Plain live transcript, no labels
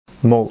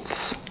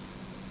molts.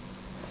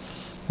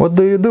 What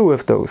do you do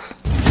with those?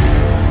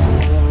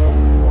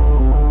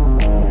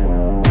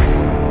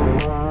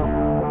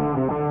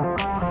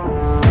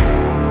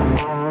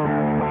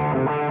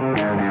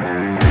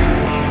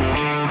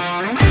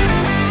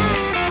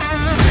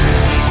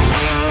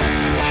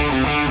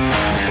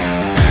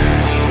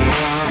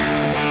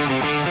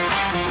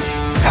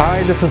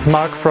 Hi, this is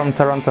Mark from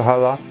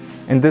Tarantula.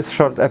 In this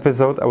short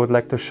episode I would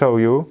like to show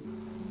you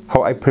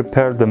how I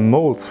prepare the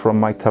molds from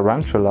my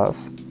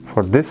tarantulas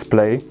for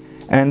display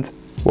and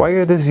why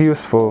it is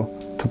useful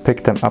to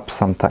pick them up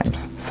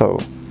sometimes. So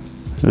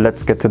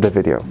let's get to the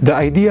video. The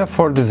idea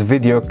for this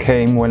video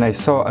came when I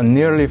saw a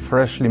nearly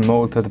freshly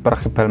molded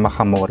Brachypelma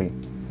hamorii.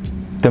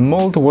 The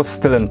mold was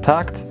still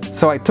intact,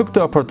 so I took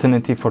the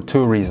opportunity for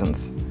two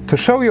reasons. To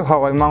show you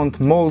how I mount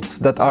molds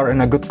that are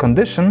in a good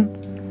condition,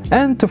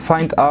 and to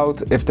find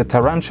out if the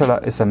tarantula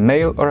is a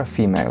male or a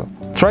female.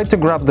 Try to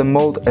grab the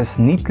mold as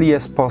neatly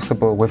as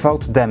possible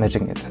without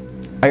damaging it.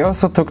 I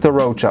also took the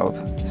roach out,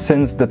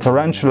 since the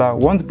tarantula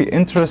won't be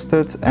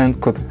interested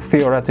and could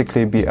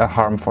theoretically be a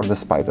harm for the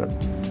spider.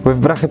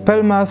 With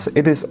Brachypelmas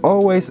it is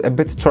always a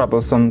bit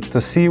troublesome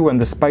to see when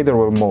the spider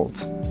will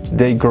molt.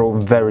 They grow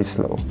very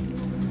slow.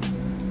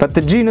 But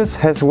the genus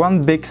has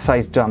one big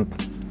size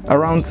jump,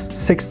 around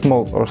 6th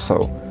mold or so.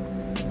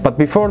 But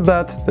before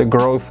that the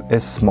growth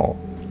is small.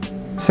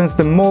 Since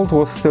the mold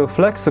was still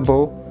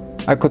flexible,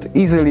 I could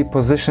easily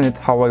position it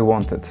how I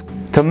wanted.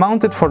 To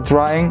mount it for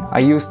drying, I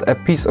used a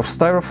piece of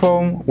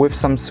styrofoam with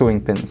some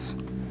sewing pins.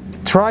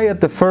 Try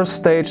at the first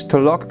stage to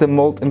lock the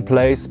mold in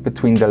place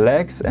between the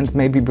legs and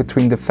maybe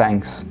between the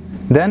fangs.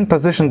 Then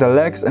position the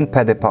legs and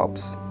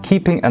pedipalps,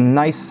 keeping a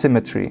nice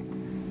symmetry.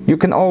 You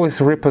can always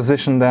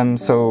reposition them,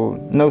 so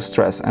no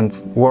stress, and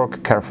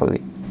work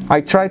carefully.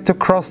 I tried to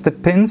cross the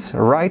pins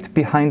right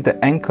behind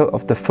the ankle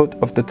of the foot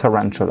of the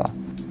tarantula.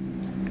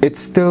 It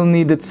still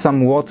needed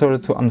some water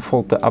to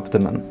unfold the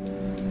abdomen,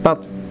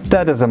 but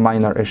that is a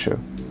minor issue.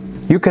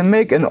 You can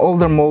make an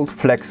older mold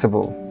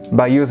flexible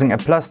by using a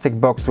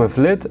plastic box with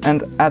lid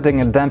and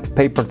adding a damp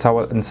paper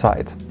towel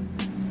inside.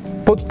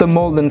 Put the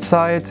mold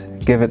inside,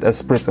 give it a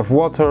spritz of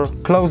water,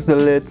 close the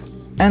lid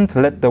and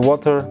let the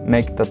water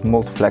make that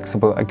mold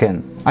flexible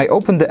again. I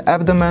opened the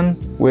abdomen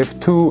with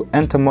two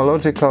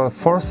entomological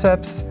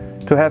forceps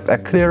to have a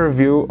clearer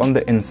view on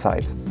the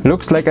inside.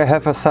 Looks like I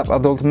have a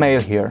sub-adult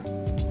male here.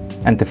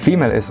 And the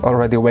female is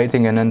already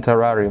waiting in a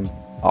terrarium.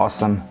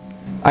 Awesome.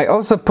 I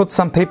also put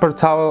some paper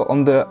towel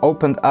on the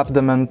opened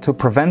abdomen to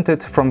prevent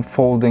it from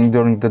folding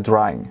during the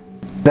drying.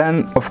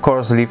 Then, of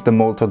course, leave the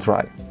mold to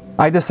dry.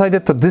 I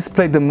decided to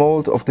display the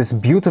mold of this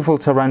beautiful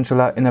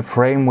tarantula in a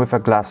frame with a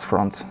glass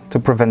front, to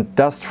prevent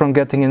dust from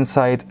getting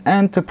inside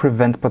and to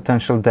prevent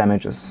potential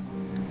damages.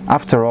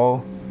 After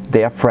all,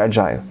 they are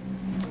fragile.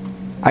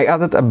 I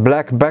added a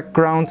black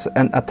background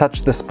and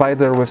attached the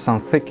spider with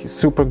some thick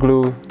super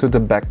glue to the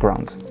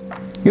background.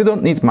 You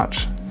don't need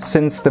much,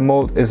 since the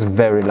mold is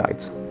very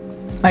light.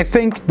 I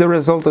think the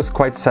result is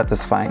quite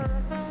satisfying,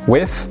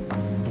 with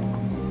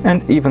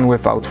and even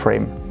without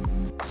frame.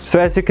 So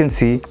as you can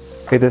see,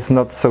 it is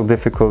not so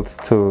difficult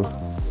to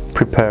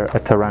prepare a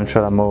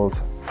tarantula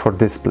mold for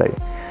display.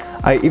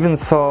 I even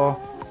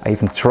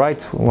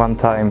tried one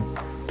time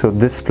to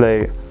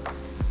display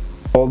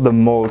all the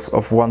molds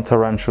of one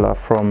tarantula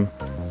from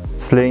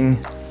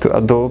sling to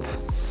adult.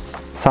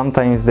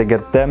 Sometimes they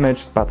get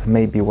damaged, but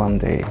maybe one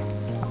day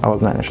I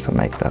will manage to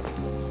make that.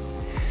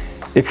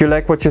 If you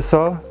like what you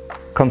saw,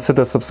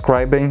 consider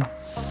subscribing,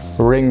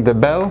 ring the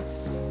bell,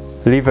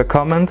 leave a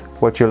comment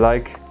what you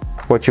like,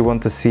 what you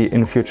want to see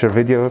in future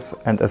videos,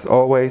 and as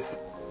always,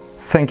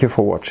 thank you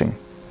for watching.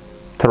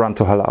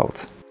 Tarantula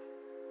out.